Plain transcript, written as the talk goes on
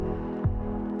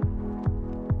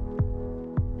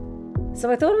So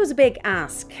I thought it was a big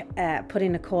ask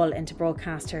putting a call into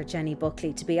broadcaster Jenny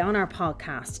Buckley to be on our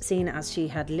podcast, seeing as she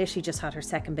had literally just had her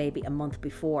second baby a month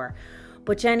before.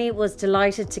 But Jenny was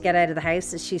delighted to get out of the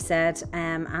house, as she said,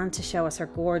 and to show us her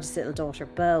gorgeous little daughter,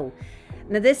 Bo.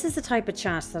 Now, this is the type of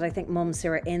chat that I think mums who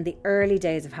are in the early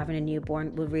days of having a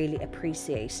newborn will really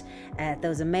appreciate.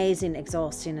 Those amazing,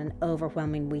 exhausting and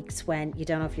overwhelming weeks when you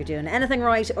don't know if you're doing anything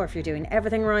right or if you're doing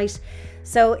everything right.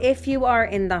 So if you are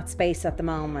in that space at the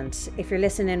moment, if you're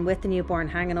listening with the newborn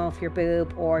hanging off your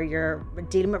boob, or you're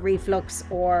dealing with reflux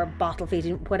or bottle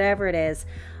feeding, whatever it is,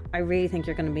 I really think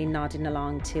you're going to be nodding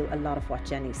along to a lot of what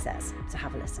Jenny says. So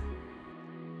have a listen.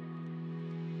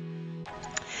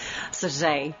 So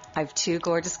today, I have two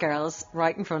gorgeous girls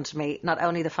right in front of me. Not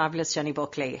only the fabulous Jenny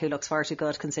Buckley, who looks far too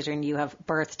good considering you have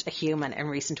birthed a human in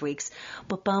recent weeks,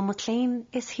 but Bo McLean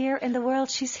is here in the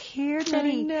world. She's here,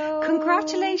 Jenny. I know.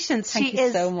 Congratulations. Thank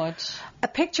you so much. A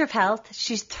picture of health.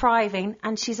 She's thriving,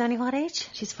 and she's only what age?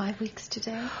 She's 5 weeks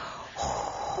today.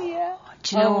 Yeah.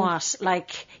 Do you know what?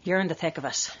 Like, you're in the thick of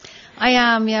it. I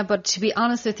am, yeah, but to be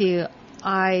honest with you,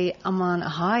 I am on a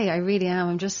high. I really am.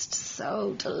 I'm just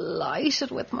so delighted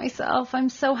with myself. I'm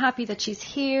so happy that she's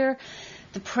here.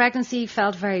 The pregnancy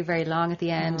felt very, very long at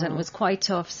the end and it was quite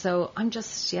tough. So I'm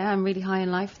just, I'm really high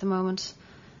in life at the moment.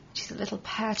 She's a little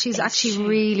pet. She's actually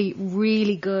really,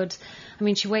 really good. I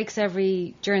mean, she wakes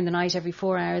during the night every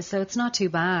 4 hours, so it's not too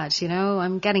bad, you know.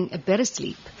 I'm getting a bit of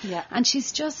sleep. Yeah. And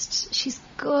she's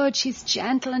good, she's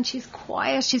gentle and she's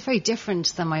quiet. She's very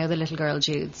different than my other little girl,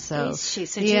 Jude. So, is she?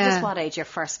 So Jude is what age, your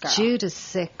first girl? Jude is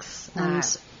 6. Wow.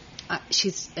 And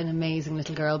she's an amazing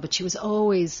little girl, but she was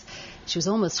almost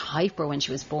hyper when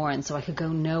she was born, so I could go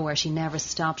nowhere. She never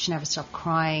stopped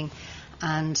crying.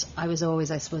 And I was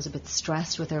always, I suppose, a bit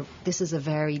stressed with her. This is a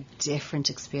very different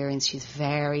experience. She's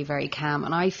very, very calm.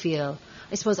 And I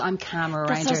suppose I'm calmer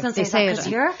around her. They say because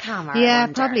you're calmer. Yeah,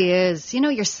 it probably is. You know,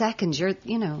 you're second.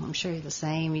 I'm sure you're the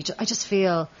same. I just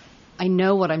feel I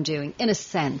know what I'm doing, in a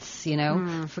sense, you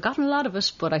know. I've forgotten a lot of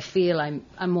it, but I feel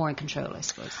I'm more in control, I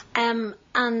suppose.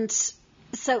 And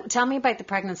so tell me about the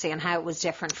pregnancy and how it was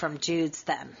different from Jude's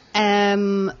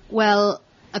then. Well,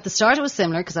 at the start it was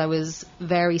similar because I was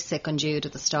very sick on Jude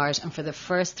at the start, and for the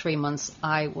first 3 months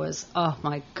I was, oh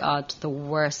my God, the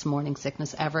worst morning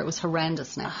sickness ever. It was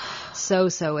horrendous now. So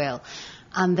ill.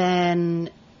 And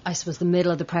then I suppose the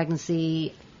middle of the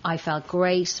pregnancy I felt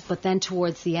great, but then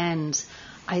towards the end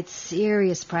I had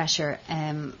serious pressure,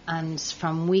 and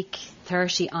from week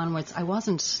 30 onwards I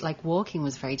wasn't, like, walking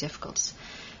was very difficult.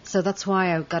 So that's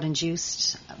why I got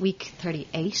induced at week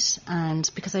 38, and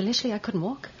because I couldn't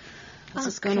walk. I was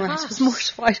just going around, I was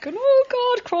mortified, going, oh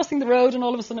God, crossing the road, and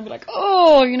all of a sudden I'd be like,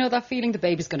 oh, you know that feeling, the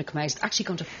baby's going to come out. It's actually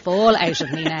going to fall out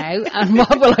of me now, and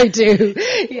what will I do?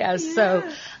 So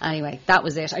anyway, that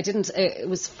was it. It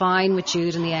was fine with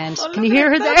Jude in the end. Can you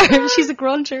hear her there? She's a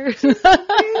grunter. Look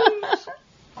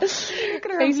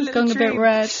at her face is going a bit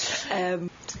red.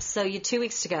 So you had 2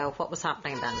 weeks to go. What was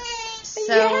happening then?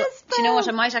 So, do you know what?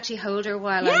 I might actually hold her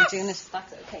while I'm doing this.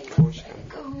 That's okay. Come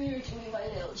here to me, my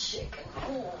little chicken.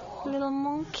 Oh. Little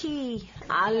monkey.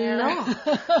 Hello.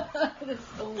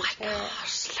 Oh my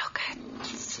gosh, look at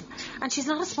this. And she's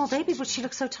not a small baby, but she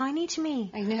looks so tiny to me.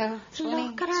 I know.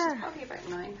 Look at her. She's probably about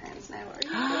 9 pounds now.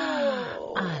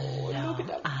 Look at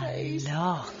that face.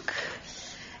 Look.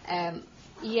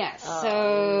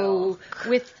 So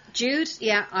with Jude,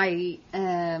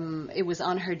 it was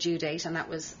on her due date, and that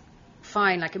was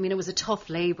fine. Like, I mean, it was a tough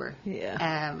labour.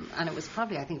 Yeah. And it was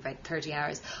probably, I think, about 30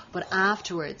 hours. But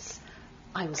afterwards,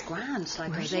 I was grand.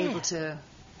 Like, I was able to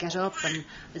get up and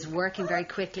was working very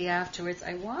quickly afterwards.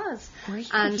 I was.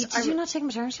 And did you not take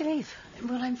maternity leave?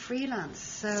 Well, I'm freelance,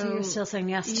 so you're still saying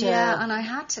yes to... Yeah, and I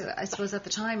had to. I suppose at the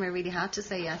time I really had to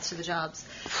say yes to the jobs.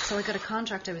 So I got a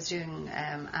contract. I was doing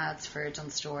ads for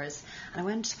Dunnes Stores, and I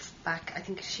went back, I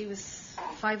think she was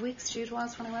 5 weeks, Jude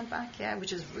was, when I went back,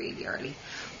 which is really early.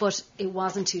 But it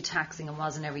wasn't too taxing, it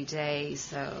wasn't every day,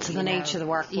 so the nature of the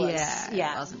work was...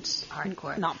 Yeah, it wasn't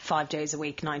hardcore. Not 5 days a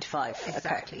week, 9 to 5.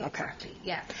 Exactly,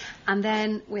 yeah. And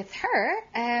then with her,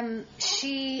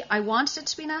 I wanted it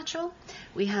to be natural.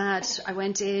 I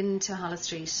went into Holles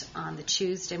Street on the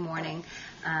Tuesday morning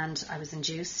and I was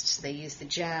induced. They used the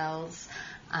gels,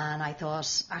 and I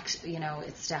thought, actually, you know,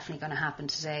 it's definitely going to happen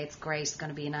today. It's great. It's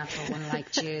going to be a natural one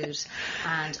like Jude.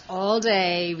 And all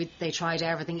day they tried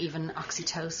everything, even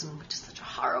oxytocin, which is such a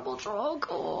horrible drug.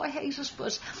 Oh, I hate it.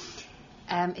 But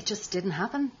it just didn't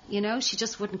happen. You know, she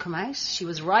just wouldn't come out. She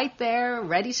was right there,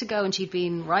 ready to go, and she'd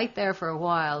been right there for a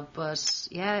while. But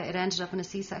yeah, it ended up in a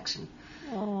C-section.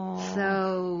 Oh.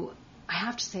 So I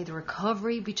have to say the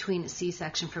recovery between a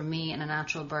C-section for me and a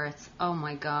natural birth, oh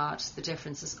my God, the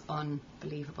difference is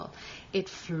unbelievable. It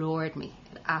floored me.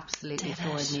 It absolutely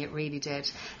floored me. It really did.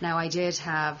 Now, I did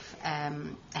have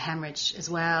a hemorrhage as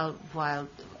well while,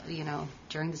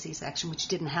 during the C-section, which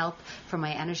didn't help for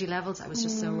my energy levels. I was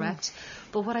just so wrecked.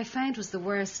 But what I found was the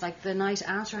worst, like the night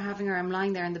after having her, I'm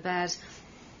lying there in the bed,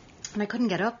 and I couldn't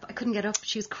get up.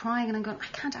 She was crying, and I'm going,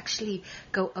 I can't actually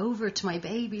go over to my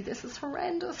baby. This is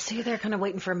horrendous. So you're there kind of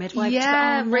waiting for a midwife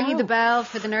to ringing the no. bell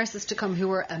for the nurses to come, who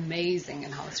were amazing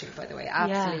in Hall Street, by the way.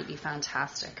 Absolutely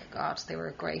fantastic. God, they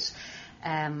were great.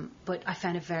 But I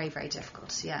found it very, very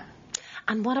difficult, yeah.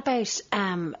 And what about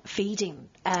feeding?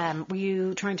 Were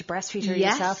you trying to breastfeed her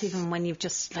yourself even when you've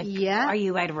just are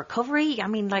you out of recovery? I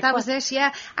mean, that was it.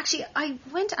 Yeah, actually, I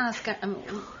meant to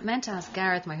ask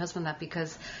Gareth, my husband, that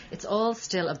because it's all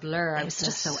still a blur. I was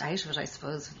just so out of it, I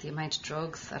suppose, with the amount of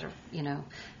drugs that are,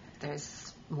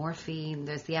 there's morphine,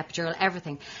 there's the epidural,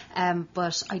 everything.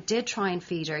 But I did try and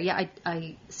feed her. Yeah,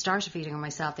 I started feeding her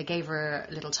myself. They gave her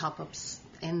little top-ups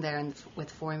in there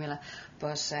with formula,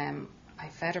 but I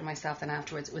fed her myself, and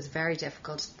afterwards it was very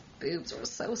difficult. Boobs were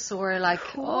so sore, and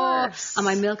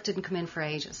my milk didn't come in for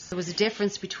ages. There was a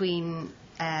difference between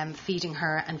feeding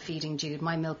her and feeding Jude.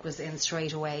 My milk was in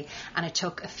straight away, and it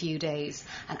took a few days.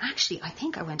 And actually, I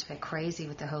think I went a bit crazy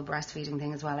with the whole breastfeeding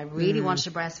thing as well. I really wanted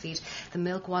to breastfeed. The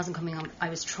milk wasn't coming on. I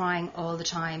was trying all the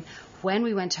time. When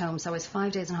we went home, so I was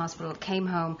 5 days in hospital, came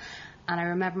home, and I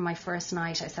remember my first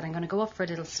night, I said, I'm going to go up for a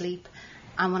little sleep.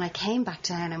 And when I came back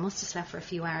down, I must have slept for a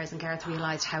few hours, and Gareth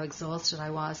realised how exhausted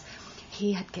I was.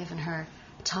 He had given her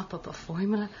a top-up of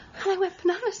formula, and I went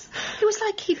bananas. It was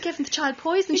like he'd given the child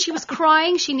poison. She was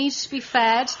crying. She needed to be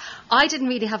fed. I didn't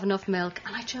really have enough milk,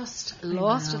 and I just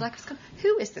lost it. Like, I was going,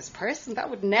 who is this person? That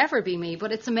would never be me.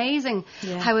 But it's amazing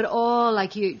how it all,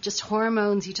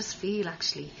 hormones, you just feel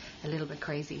actually a little bit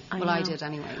crazy. I did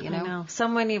anyway, I know. So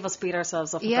many of us beat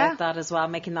ourselves up about that as well,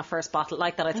 making that first bottle.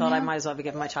 Like that, I thought I might as well be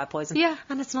giving my child poison. Yeah.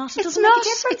 And it's not. It doesn't make a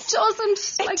difference. It doesn't.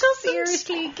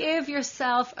 Seriously, give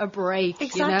yourself a break,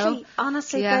 Exactly.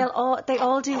 Honestly, they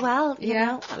all do well, you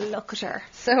know. Look at her.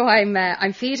 So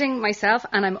I'm feeding myself,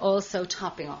 and I'm also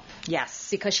topping up. Yes.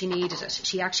 Because she needed it.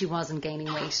 She actually wasn't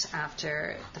gaining weight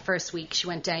after the first week. She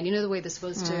went down. You know the way they're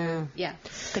supposed to... Yeah.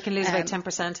 They can lose about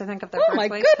 10%, I think, of their birth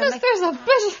weight. Oh, my goodness, there's a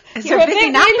bit... Is there a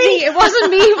big nappy? It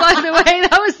wasn't me, by the way.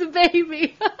 That was the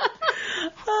baby.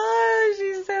 Oh,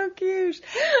 she's so cute.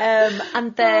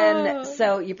 And then,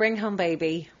 so you bring home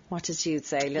baby. What did Jude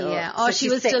say? She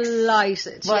was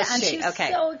delighted. And she was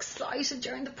so excited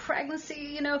during the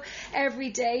pregnancy.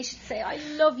 Every day she'd say, "I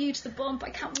love you to the bump.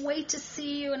 I can't wait to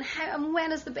see you. And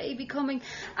when is the baby coming?"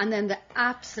 And then the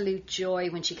absolute joy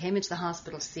when she came into the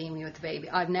hospital to see me with the baby.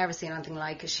 I've never seen anything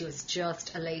like it. She was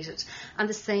just elated. And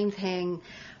the same thing,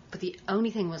 but the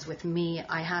only thing was with me,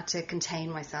 I had to contain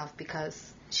myself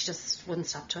because she just wouldn't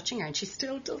stop touching her, and she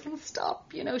still doesn't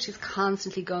stop. She's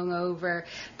constantly going over,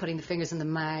 putting the fingers in the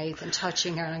mouth and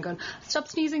touching her, and I'm going, stop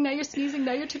sneezing, now you're sneezing,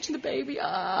 now you're touching the baby.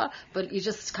 But you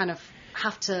just kind of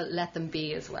have to let them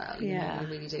be as well. You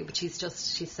really do. But she's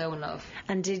so in love.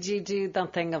 And did you do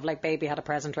that thing of baby had a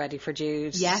present ready for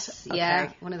Jude? Yes,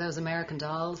 one of those American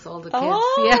dolls, all the kids.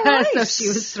 Right. So she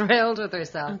was thrilled with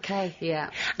herself. Okay. Yeah.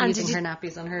 And using her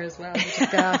nappies on her as well, which is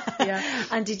gas. Yeah.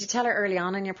 And did you tell her early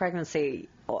on in your pregnancy,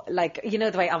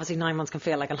 the way obviously 9 months can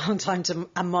feel like a long time to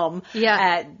a mum.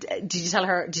 Yeah. Did you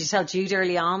tell Jude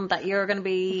early on that you're going to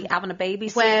be having a baby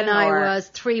soon? When I was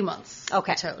 3 months.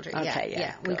 Okay. I told her. Okay,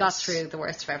 yeah. We got through the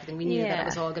worst of everything. We knew that it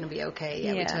was all going to be okay.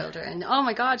 Yeah, we told her. And oh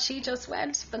my God, she just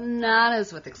went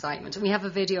bananas with excitement. And we have a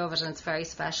video of it, and it's very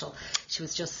special. She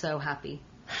was just so happy.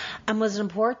 And was it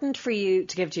important for you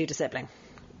to give Jude a sibling?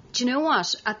 Do you know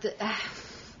what?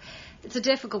 It's a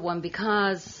difficult one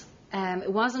because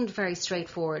it wasn't very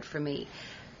straightforward for me.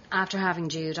 After having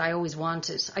Jude, I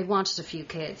wanted a few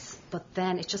kids, but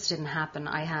then it just didn't happen.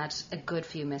 I had a good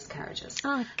few miscarriages.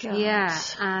 Oh, God. Yeah,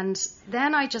 and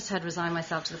then I just had resigned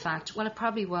myself to the fact, well, it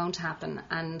probably won't happen,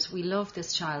 and we love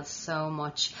this child so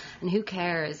much, and who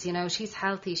cares? She's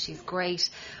healthy, she's great,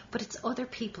 but it's other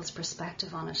people's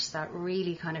perspective on it that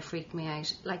really kind of freaked me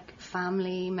out. Like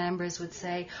family members would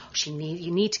say,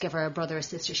 you need to give her a brother or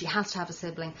sister, she has to have a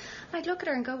sibling. And I'd look at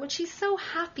her and go, well, she's so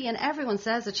happy, and everyone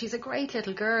says that she's a great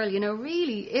little girl,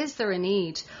 really, is there a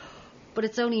need? But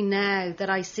it's only now that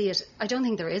I see it. I don't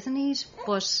think there is a need,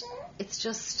 but it's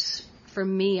just, for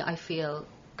me, I feel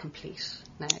complete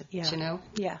now,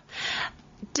 Yeah.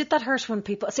 Did that hurt when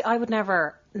people... See, I would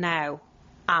never now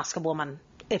ask a woman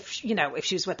if she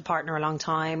was with a partner a long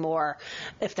time or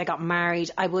if they got married.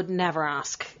 I would never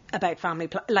ask about family?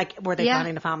 Like, were they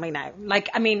planning a family now? Like,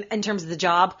 I mean, in terms of the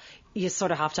job, you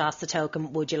sort of have to ask the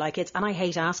token, would you like kids? And I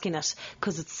hate asking it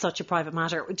because it's such a private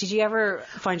matter. Did you ever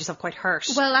find yourself quite hurt?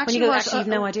 Well, actually, when you go, actually, you've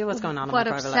no idea what's going on in my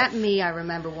private life. What upset me, I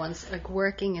remember once, like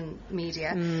working in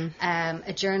media,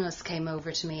 a journalist came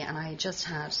over to me, and I had just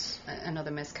had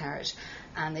another miscarriage,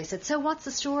 and they said, "So what's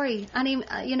the story?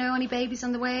 Any babies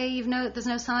on the way? There's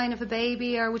no sign of a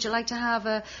baby, or would you like to have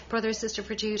a brother or sister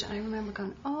for Jude?" And I remember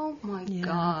going, "Oh my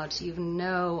God, you've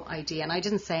no idea." And I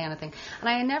didn't say anything, and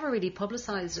I never really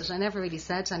publicised it. I never really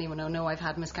said to anyone, "Oh no, I've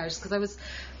had miscarriages," because I was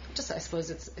just, I suppose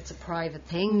it's a private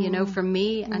thing, for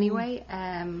me anyway.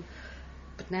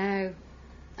 But now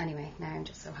I'm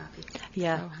just so happy.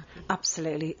 Yeah, so happy.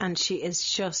 Absolutely. And she is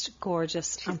just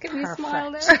gorgeous. She's and giving perfect. me a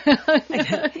smile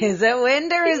there. Is it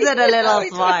wind or is it a little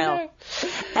smile?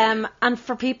 And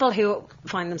for people who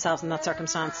find themselves in that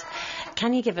circumstance,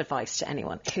 can you give advice to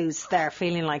anyone who's there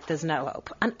feeling like there's no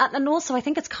hope? And also, I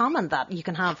think it's common that you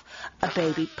can have a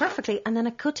baby perfectly, and then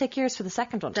it could take years for the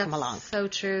second one to come along. So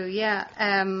true. Yeah.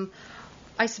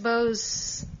 I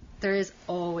suppose there is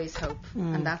always hope,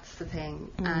 and that's the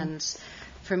thing. And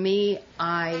for me,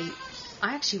 I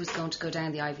actually was going to go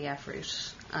down the IVF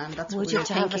route, and that's what we were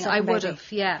thinking. I would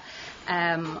have, yeah.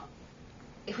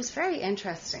 It was very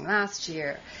interesting. Last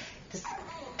year, this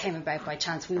came about by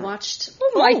chance. We watched.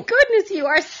 Oh my goodness, you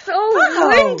are so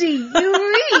windy. You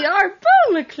really are,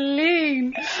 Paul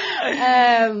McLean.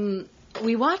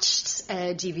 We watched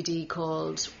a DVD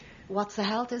called What's the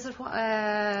Health? Is it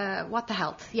What the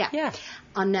Health? Yeah.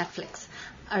 On Netflix.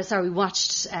 We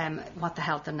watched What the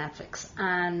Health on Netflix,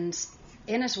 and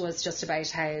in it was just about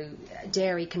how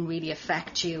dairy can really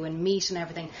affect you, and meat and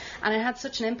everything. And it had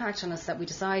such an impact on us that we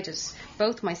decided,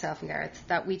 both myself and Gareth,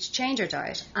 that we'd change our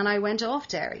diet. And I went off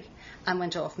dairy and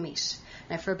went off meat.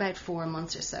 Now, for about 4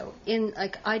 months or so,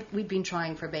 we'd been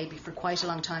trying for a baby for quite a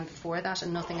long time before that,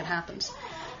 and nothing had happened.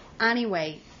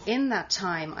 Anyway, in that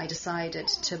time, I decided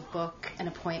to book an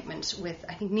appointment with,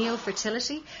 I think, Neil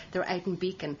Fertility. They're out in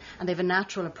Beacon, and they have a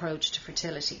natural approach to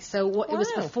fertility. So it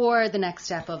was before the next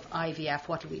step of IVF.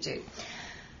 What do we do?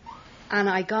 And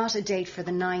I got a date for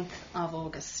the 9th of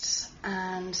August.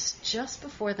 And just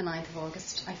before the 9th of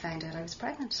August, I found out I was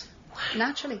pregnant,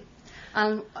 naturally.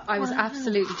 And I was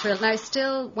absolutely thrilled. Now, I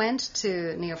still went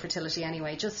to Neo Fertility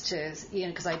anyway, just to,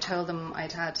 because I told them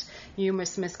I'd had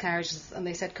numerous miscarriages, and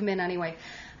they said, come in anyway.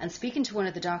 And speaking to one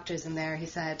of the doctors in there, he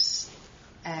said,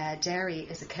 dairy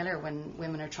is a killer when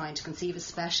women are trying to conceive,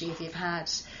 especially if you've had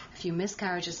a few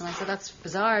miscarriages. And I said, that's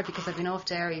bizarre, because I've been off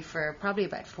dairy for probably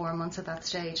about 4 months at that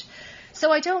stage. So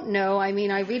I don't know. I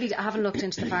mean, I really haven't looked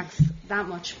into the facts that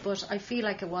much, but I feel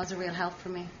like it was a real help for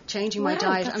me, changing my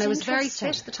diet. And I was very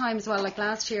fit at the time as well. Like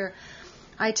last year,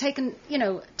 I'd taken,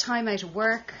 time out of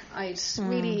work. I'd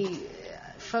really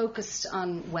focused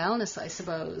on wellness, I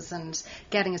suppose, and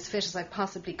getting as fit as I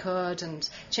possibly could, and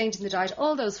changing the diet.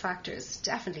 All those factors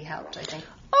definitely helped, I think.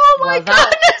 Oh my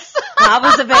goodness! That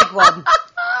was a big one.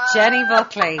 Jenny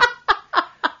Buckley.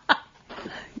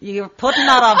 You're putting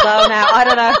that on blow now. I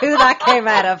don't know who that came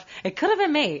out of. It could have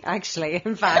been me, actually,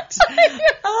 in fact.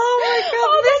 Oh, my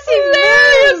God. Missy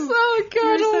Lou. Oh,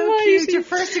 God. You're so cute. Your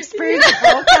first experience of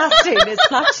broadcasting is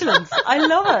flatulence. I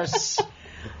love it.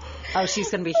 Oh,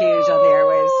 she's going to be huge on the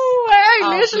airwaves.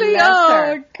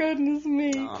 Goodness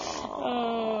me.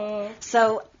 Oh.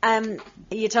 So,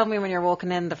 you told me when you're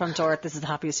walking in the front door, this is the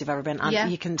happiest you've ever been,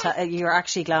 and you can tell you're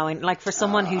actually glowing. Like, for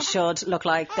someone who should look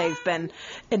like they've been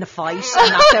in a fight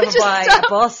and knocked over by a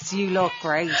bus, you look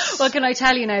great. Well, can I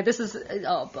tell you now? This is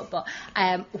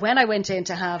when I went in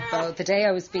to have the day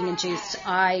I was being induced,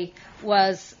 I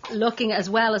was looking as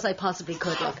well as I possibly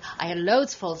could look. I had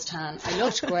loads of false tan. I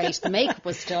looked great. The makeup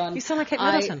was done. You sound like Kate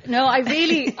Middleton. No,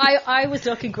 I was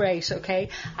looking great, okay?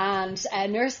 And a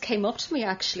nurse came up to me,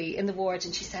 actually, in the ward,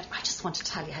 and she said, I just want to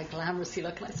tell you how glamorous you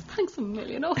look. And I said, thanks a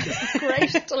million. Oh, this is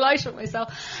great. Delighted with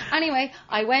myself. Anyway,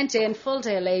 I went in, full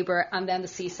day of labour, and then the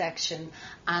C-section,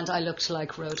 and I looked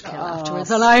like roadkill afterwards.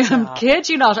 And I am kid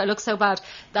you not, I looked so bad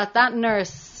that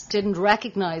nurse didn't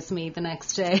recognise me the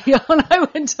next day when I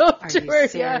went up to her.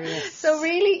 Serious? Yeah. So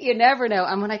really, you never know.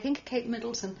 And when I think of Kate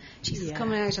Middleton, she's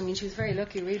coming out. I mean, she was very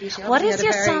lucky, really. What is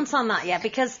your stance on that? Yeah,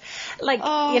 because,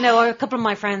 a couple of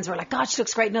my friends were like, God, she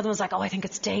looks great. Another one's like, oh, I think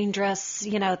it's dangerous,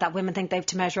 that women think they have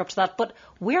to measure up to that. But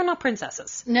we're not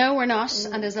princesses. No, we're not.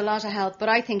 And there's a lot of help. But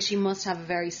I think she must have a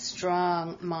very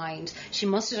strong mind. She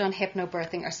must have done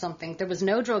hypnobirthing or something. There was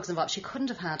no drugs involved. She couldn't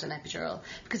have had an epidural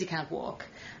because you can't walk.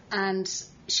 And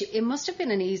it must have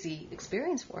been an easy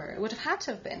experience for her. It would have had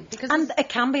to have been. And it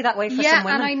can be that way for some women.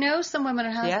 Yeah, and I know some women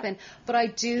it has been. But I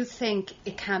do think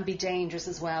it can be dangerous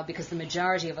as well, because the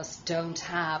majority of us don't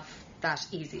have that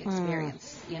easy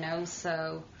experience, you know,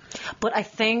 so. But I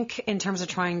think in terms of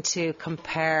trying to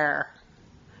compare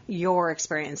your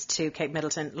experience to Kate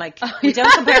Middleton, like, we don't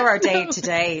compare our day to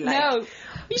day. Like, no,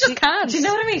 you just can't. Do you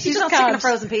know what I mean? She's not sticking a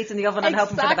frozen pizza in the oven and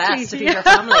hoping for the best to feed yeah. her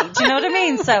family. Do you know what I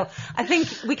mean? So I think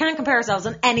we can't compare ourselves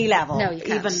on any level. No, you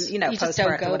can't. Even, you know,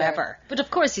 post-birth or whatever. There. But of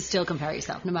course you still compare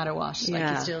yourself no matter what.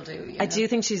 Yeah. Like, you still do. You know? I do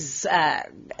think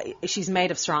she's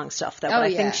made of strong stuff, though. But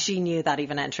I think she knew that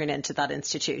even entering into that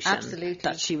institution. Absolutely.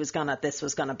 That this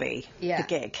was going to be the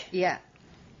gig. Yeah.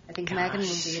 I think Meghan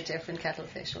will be a different kettle of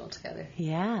fish altogether.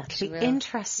 Yeah, it'll be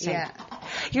interesting. Yeah.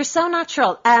 You're so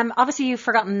natural. Obviously, you've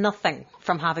forgotten nothing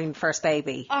from having first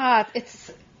baby.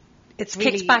 It's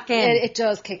really, kicked back in. It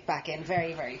does kick back in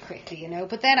very, very quickly, you know.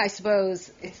 But then I suppose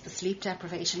it's the sleep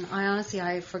deprivation.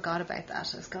 I forgot about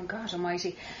that. I was going, God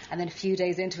almighty. And then a few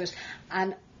days into it.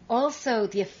 And also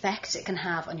the effect it can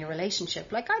have on your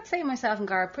relationship. Like, I'd say myself and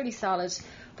Gar are pretty solid.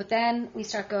 But then we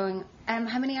start going,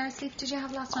 how many hours sleep did you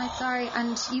have last night? Sorry.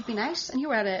 And you've been out and you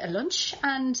were at a lunch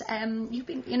and you've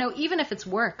been, you know, even if it's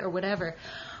work or whatever,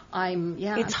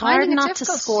 it's hard not to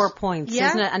score points,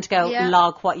 isn't it? And to go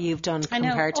log what you've done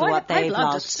compared to what they've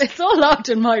logged. It's all logged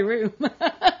in my room. But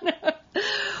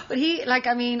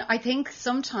I think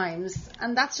sometimes,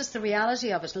 and that's just the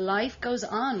reality of it, life goes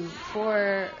on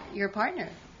for your partner.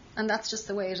 And that's just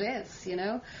the way it is, you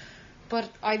know. But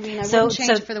I wouldn't change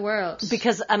it for the world.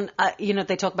 Because, you know,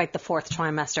 they talk about the fourth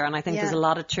trimester, and I think there's a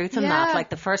lot of truth in that. Like,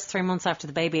 the first 3 months after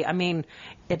the baby, I mean,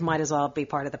 it might as well be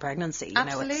part of the pregnancy. You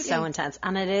know, it's so intense.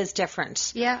 And it is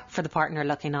different for the partner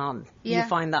looking on. You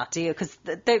find that, do you? Because,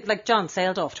 like, John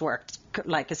sailed off to work,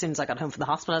 like, as soon as I got home from the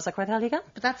hospital, I was like, where the hell are you going?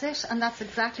 But that's it. And that's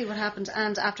exactly what happened.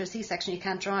 And after a C-section, you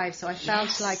can't drive. So I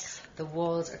felt like the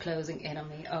walls are closing in on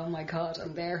me. Oh, my God.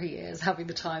 And there he is, having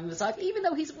the time of his life. Even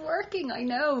though he's working, I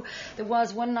know. There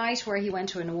was one night where he went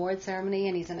to an award ceremony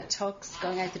and he's in a tux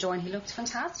going out the door and he looked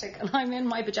fantastic. And I'm in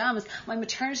my pajamas, my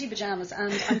maternity pajamas,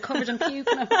 and I'm covered in puke.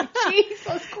 And I'm like,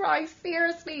 Jesus Christ,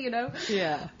 seriously, you know?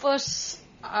 Yeah. But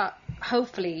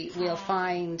hopefully we'll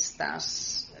find that,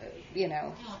 you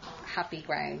know, happy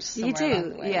ground somewhere you do, along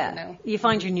the way, you know? You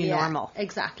find your new normal.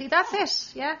 Exactly, that's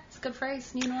it. Yeah, it's a good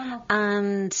phrase, new normal.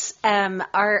 And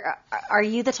are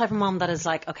you the type of mom that is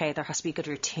like, okay, there has to be a good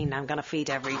routine, I'm going to feed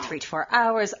every 3 to 4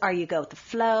 hours? Are you go with the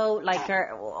flow? Like,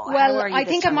 I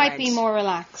think I might be more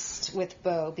relaxed with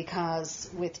Beau, because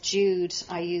with Jude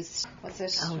I used, what's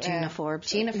it? Oh, Gina Ford.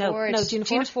 Gina Ford. No,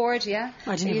 Gina Ford, yeah.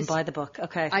 I didn't even buy the book.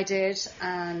 Okay. I did,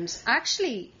 and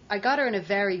actually I got her in a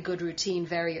very good routine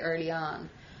very early on.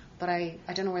 But I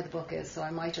don't know where the book is, so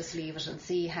I might just leave it and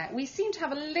see how. We seem to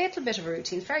have a little bit of a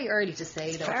routine. It's very early to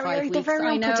say, though. 5 weeks. They're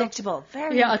very unpredictable.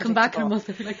 Very I'll come back in a month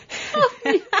and be like, oh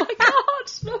my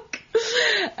God, look.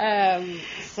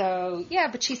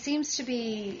 But she seems to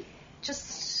be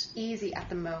just easy at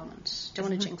the moment. Don't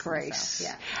want to jinx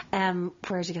myself. Yeah.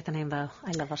 Where did you get the name, though? I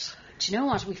love it. Do you know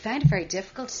what? We found it very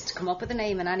difficult to come up with a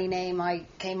name, and any name I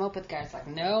came up with, Gareth's like,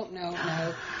 no.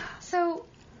 So,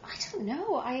 I don't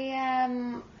know.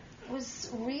 I was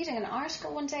reading an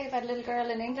article one day about a little girl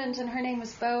in England, and her name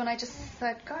was Beau, and I just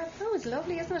said, God, Beau is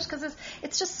lovely, isn't it? Because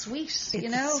it's just sweet, you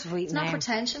know. It's not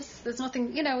pretentious. There's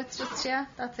nothing, you know. It's just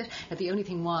that's it. And the only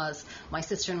thing was, my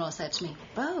sister-in-law said to me,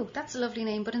 Beau, that's a lovely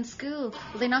name, but in school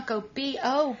will they not go B-O?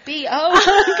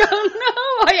 I go,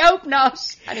 no, I hope not.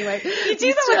 Anyway, you do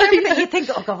that with everything. You think,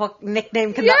 oh God, what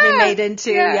nickname can that be made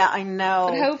into? Yeah, I know.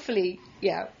 But hopefully,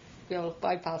 we'll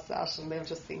bypass that and they'll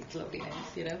just think it's lovely names,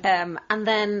 you know. And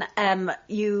then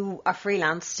you are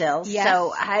freelance still. Yes. So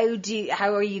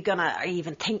how are you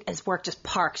even think, is work just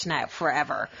parked now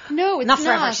forever? No, it's not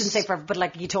forever. I shouldn't say forever, but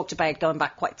like you talked about going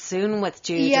back quite soon with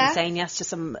Jude and saying yes to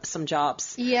some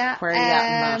jobs. Yeah. Where are you at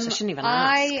in that? I shouldn't even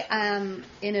ask. I am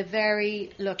in a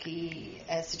very lucky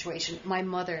situation. My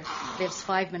mother lives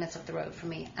 5 minutes up the road from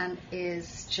me and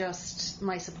is just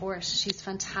my support. She's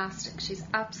fantastic. She's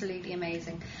absolutely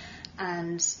amazing.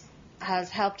 And has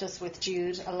helped us with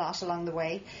Jude a lot along the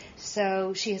way.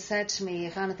 So she has said to me,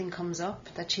 if anything comes up,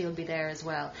 that she'll be there as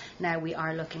well. Now we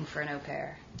are looking for an au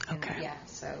pair. Okay.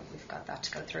 So we've got that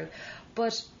to go through.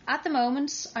 But at the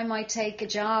moment, I might take a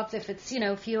job if it's,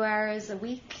 a few hours a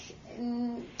week.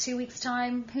 In 2 weeks'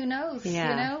 time, who knows?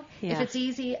 If it's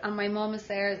easy and my mum is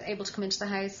there, is able to come into the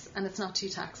house and it's not too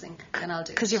taxing, then I'll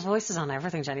do it. Because your voice is on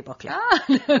everything, Jenny Buckley.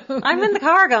 No. I'm in the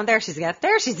car going, there she's again.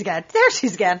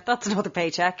 That's another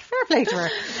paycheck. Fair play to her.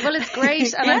 Well, it's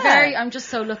great, and I'm just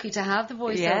so lucky to have the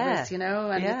voiceovers,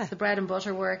 and it's the bread and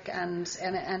butter work, and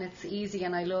it's easy,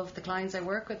 and I love the clients I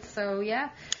work with. So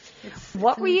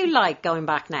What were you like going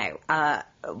back now,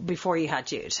 before you had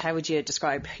Jude? How would you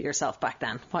describe yourself back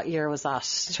then? What year was that?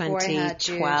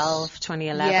 2012,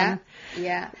 2011?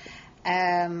 Yeah.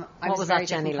 What was that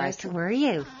Jenny like? Were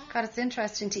you? God, it's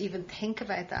interesting to even think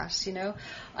about that, you know.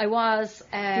 I was...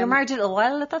 you were married a little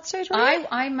while at that stage, were you?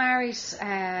 I married,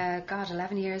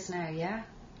 11 years now, yeah.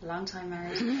 A long time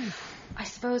married. I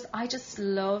suppose I just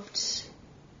loved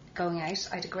going out.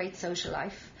 I had a great social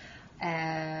life.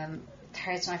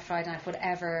 Thursday night, Friday night,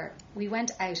 whatever. We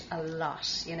went out a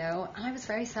lot, you know, and I was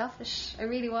very selfish. I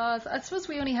really was. I suppose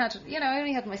I only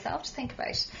had myself to think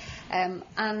about.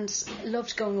 And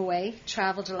loved going away,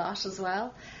 travelled a lot as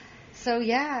well. So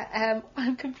yeah,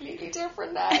 I'm completely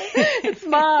different now. It's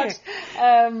mad.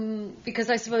 Because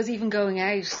I suppose even going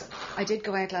out, I did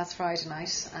go out last Friday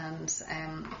night, and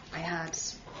I had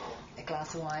a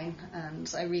glass of wine,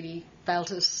 and I really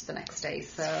felt it the next day.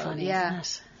 So funny, yeah. isn't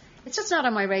it? It's just not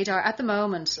on my radar at the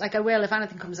moment. Like, I will, if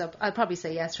anything comes up, I'll probably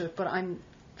say yes to it, but I'm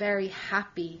very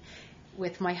happy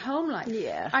with my home life.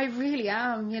 Yeah. I really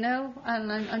am, you know,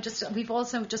 and we've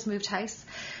also just moved house.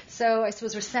 So I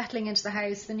suppose we're settling into the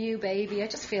house, the new baby. I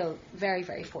just feel very,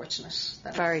 very fortunate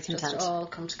that Very content. just all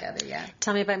come together, yeah.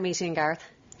 Tell me about meeting Gareth.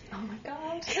 Oh my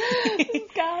God.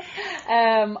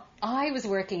 I was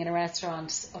working in a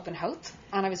restaurant up in Howth,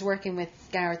 and I was working with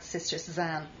Gareth's sister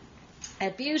Suzanne.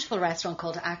 A beautiful restaurant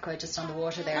called Aqua, just on the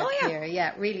water there. Oh, yeah. Here.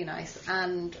 Yeah, really nice.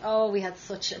 And we had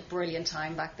such a brilliant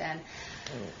time back then.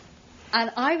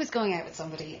 And I was going out with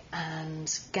somebody,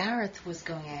 and Gareth was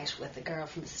going out with a girl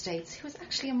from the States who was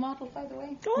actually a model, by the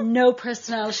way. Oh. No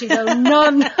personality though,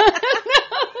 none.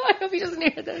 I hope he doesn't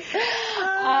hear this.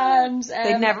 And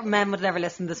men would never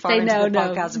listen this far into the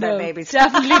podcast about babies.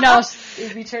 Definitely not.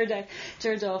 It'd be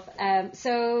turned off.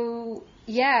 So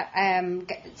yeah,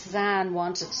 Suzanne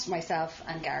wanted myself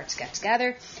and Gareth to get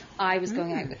together. I was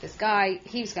going out with this guy.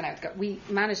 He was going out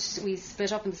with we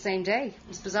split up on the same day. It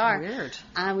was bizarre. Weird.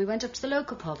 And we went up to the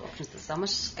local pub up into the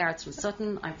Summit. Gareth's from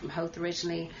Sutton. I'm from Howth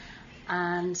originally.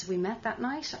 And we met that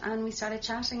night, and we started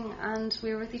chatting, and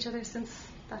we were with each other since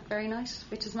that very night,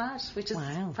 which is mad. Which is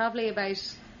probably about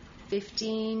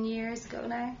 15 years ago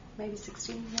now, maybe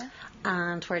 16, yeah.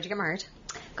 And where'd you get married?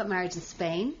 Got married in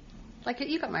Spain. Like,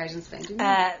 you got married in Spain, didn't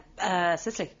you?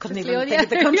 Sicily. Couldn't even think of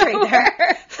the country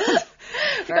there.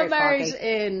 We got married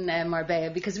in Marbella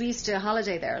because we used to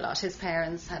holiday there a lot. His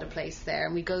parents had a place there,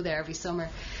 and we go there every summer.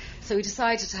 So we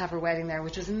decided to have our wedding there,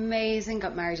 which was amazing.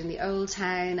 Got married in the old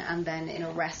town, and then in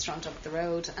a restaurant up the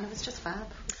road, and it was just fab.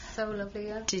 It was so lovely,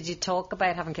 yeah. Did you talk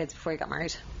about having kids before you got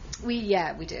married? We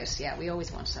did. Yeah, we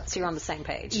always wanted to have kids. So you're on the same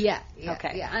page? Yeah.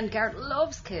 Okay. Yeah, and Gareth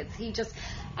loves kids.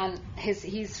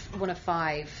 He's one of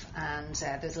 5, and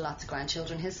there's lots of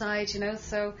grandchildren his side, you know,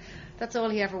 so that's all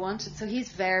he ever wanted. So he's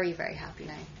very, very happy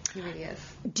now. He really is.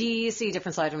 Do you see a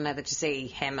different side of him now that you see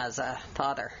him as a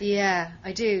father? Yeah,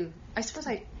 I do. I suppose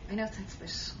I know it sounds a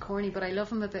bit corny, but I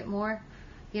love him a bit more,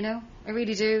 you know. I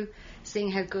really do, seeing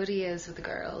how good he is with the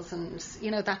girls, and, you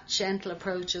know, that gentle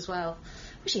approach as well.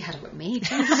 Wish he had it with me.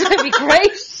 That'd be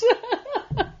great.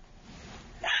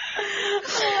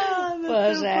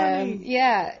 But so funny.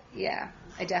 yeah,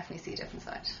 I definitely see a different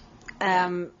side.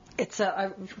 I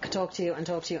could talk to you,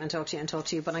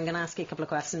 but I'm going to ask you a couple of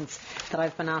questions that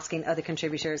I've been asking other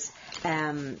contributors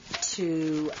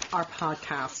to our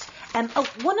podcast.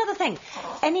 One other thing,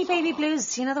 any baby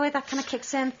blues? You know the way that kind of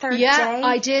kicks in third day? Yeah,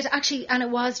 I did actually, and it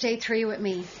was day 3 with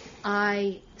me.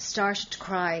 I started to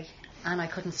cry, and I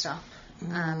couldn't stop.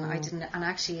 And I didn't, and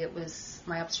actually it was,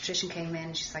 my obstetrician came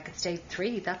in, she's like, it's day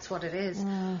 3, that's what it is.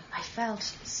 I felt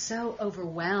so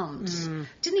overwhelmed.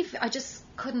 I just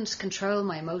couldn't control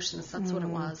my emotions, that's what it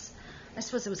was. I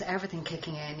suppose it was everything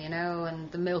kicking in, you know, and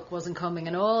the milk wasn't coming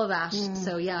and all that.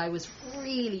 So yeah, I was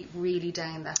really, really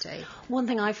down that day. One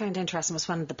thing I found interesting was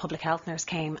when the public health nurse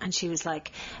came, and she was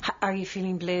like, are you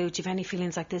feeling blue? Do you have any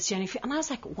feelings like this? Do you have any and I was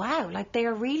like, wow, like they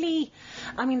are really,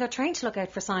 I mean, they're trained to look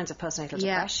out for signs of postnatal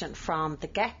depression from the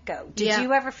get-go. Did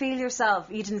you ever feel yourself,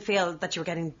 you didn't feel that you were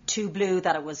getting too blue,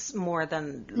 that it was more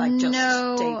than like just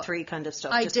day 3 kind of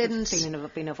stuff? I just didn't. The feeling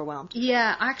of being overwhelmed?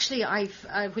 Yeah, actually,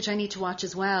 which I need to watch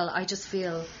as well, I just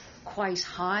feel quite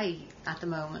high at the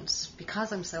moment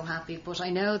because I'm so happy, but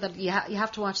I know that you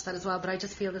have to watch that as well, but I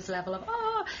just feel this level of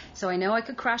so I know I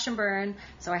could crash and burn,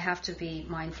 so I have to be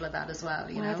mindful of that as well,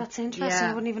 you know. That's interesting.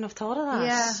 I wouldn't even have thought of that.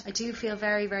 Yeah, I do feel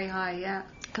very, very high. Yeah.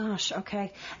 Gosh,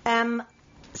 okay.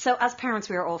 So as parents,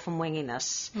 we are often winging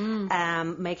it,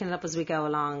 making it up as we go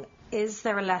along. Is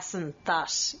there a lesson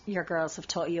that your girls have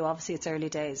taught you? Obviously it's early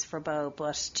days for Bo,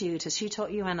 but Jude, has she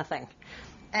taught you anything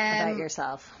about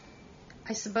yourself?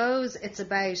 I suppose it's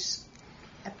about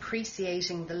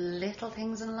appreciating the little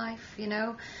things in life, you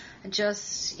know. And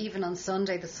just, even on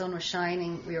Sunday, the sun was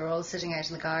shining, we were all sitting out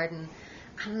in the garden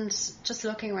and just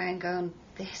looking around going,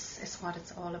 this is what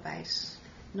it's all about.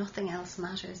 Nothing else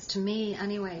matters. To me,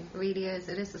 anyway, really is.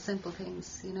 It is the simple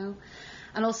things, you know.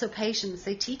 And also patience.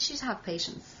 They teach you to have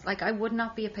patience. Like, I would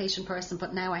not be a patient person,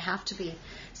 but now I have to be.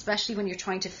 Especially when you're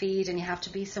trying to feed and you have to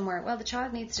be somewhere. Well, the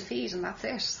child needs to feed and that's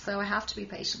it. So I have to be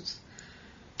patient.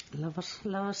 Love it,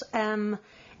 love it.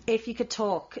 If you could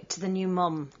talk to the new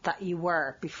mum that you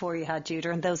were before you had Jude,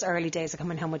 or in those early days of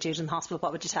coming home with Jude in the hospital,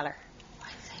 what would you tell her? I'd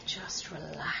say just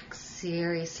relax.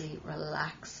 Seriously,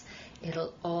 relax.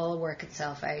 It'll all work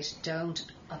itself out. Don't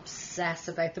obsess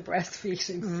about the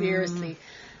breastfeeding, seriously.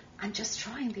 And just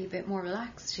try and be a bit more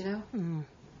relaxed, you know?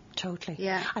 Totally.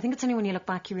 Yeah. I think it's only when you look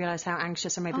back you realise how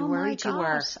anxious or maybe worried you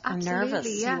were, and nervous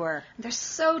you were. They're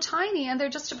so tiny and they're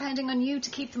just depending on you to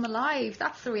keep them alive.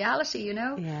 That's the reality, you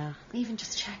know? Yeah. Even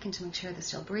just checking to make sure they're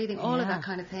still breathing, all of that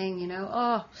kind of thing, you know?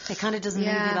 Oh. It kind of doesn't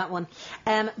leave you, that one.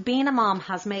 Being a mom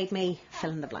has made me...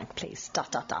 Fill in the blank, please. ...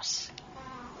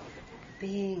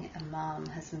 Being a mom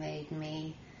has made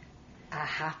me a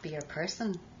happier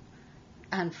person.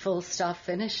 And full stop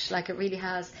finish. Like, it really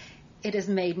has. It has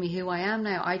made me who I am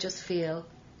now. I just feel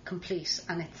complete.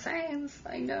 And it sounds,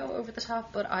 I know, over the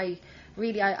top, but I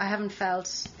haven't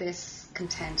felt this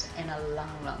content in a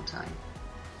long, long time.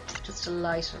 Just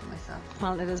delighted with myself.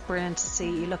 Well, it is brilliant to see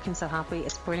you looking so happy.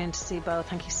 It's brilliant to see both.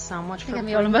 Thank you so much for getting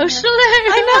me all emotional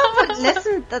there. I know, but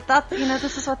listen, that you know,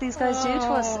 this is what these guys do to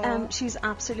us. She's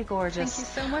absolutely gorgeous. Thank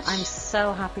you so much. I'm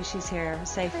so happy she's here,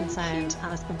 safe and sound,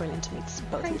 and it's been brilliant to meet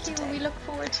both of you today. We look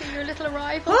forward to your little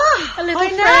arrival. A little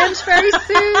friend very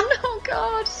soon. Oh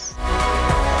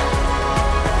God.